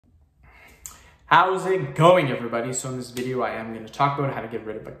How's it going, everybody? So in this video, I am going to talk about how to get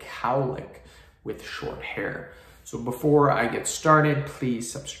rid of a cowlick with short hair. So before I get started,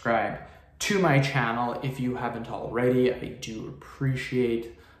 please subscribe to my channel if you haven't already. I do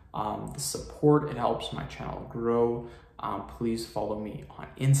appreciate the support. It helps my channel grow. Please follow me on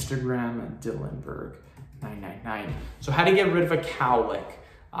Instagram at Dylanberg999. So how to get rid of a cowlick.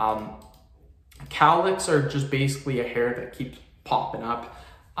 Cowlicks are just basically a hair that keeps popping up.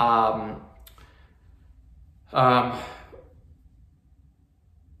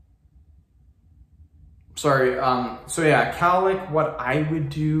 So yeah, cowlick, what I would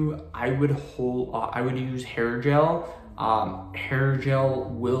do, I would use hair gel. Hair gel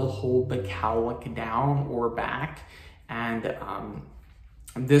will hold the cowlick down or back, and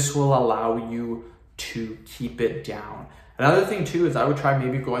this will allow you to keep it down. Another thing too is I would try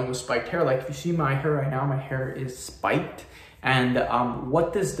maybe going with spiked hair. Like if you see my hair right now, my hair is spiked. And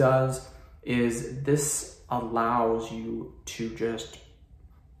what this does is this allows you to just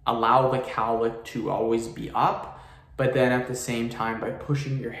allow the cowlick to always be up, but then at the same time, by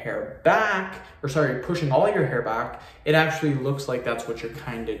pushing your hair back, pushing all your hair back, it actually looks like that's what you're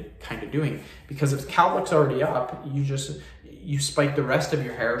kind of doing. Because if the cowlick's already up, you spike the rest of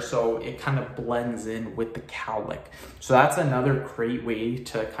your hair, so it kind of blends in with the cowlick. So that's another great way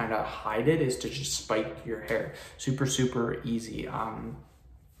to kind of hide it, is to just spike your hair. Super, super easy.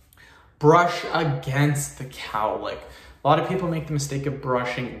 Brush against the cowlick. A lot of people make the mistake of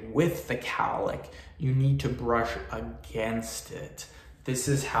brushing with the cowlick. You need to brush against it. This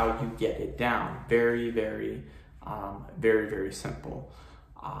is how you get it down. Very, very simple.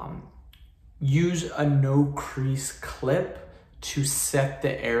 Use a no crease clip to set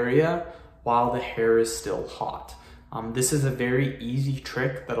the area while the hair is still hot. This is a very easy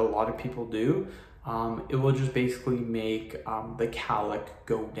trick that a lot of people do. It will just basically make the cowlick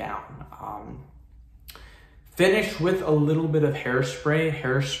go down. Finish with a little bit of hairspray.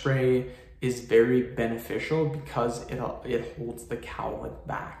 Hairspray is very beneficial because it holds the cowlick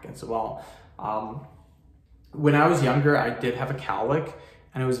back as well. When I was younger, I did have a cowlick,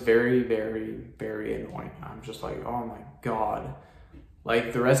 and it was very annoying. I'm just like, oh my God.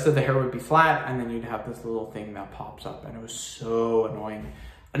 Like the rest of the hair would be flat, and then you'd have this little thing that pops up, and it was so annoying.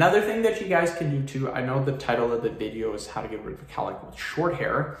 Another thing that you guys can do too, I know the title of the video is how to get rid of a cowlick with short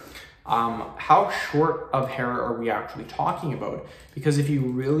hair. How short of hair are we actually talking about? Because if you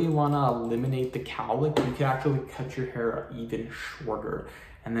really want to eliminate the cowlick, you can actually cut your hair even shorter,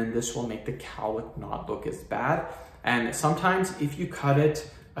 and then this will make the cowlick not look as bad. And sometimes if you cut it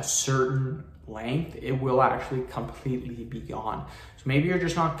a certain length, it will actually completely be gone. So maybe you're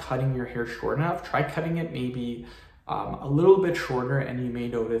just not cutting your hair short enough. Try cutting it maybe a little bit shorter, and you may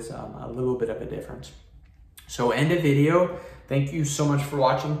notice a little bit of a difference. So end of video. Thank you so much for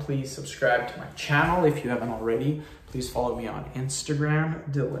watching. Please subscribe to my channel if you haven't already. Please follow me on Instagram,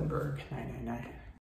 Dylanberg999.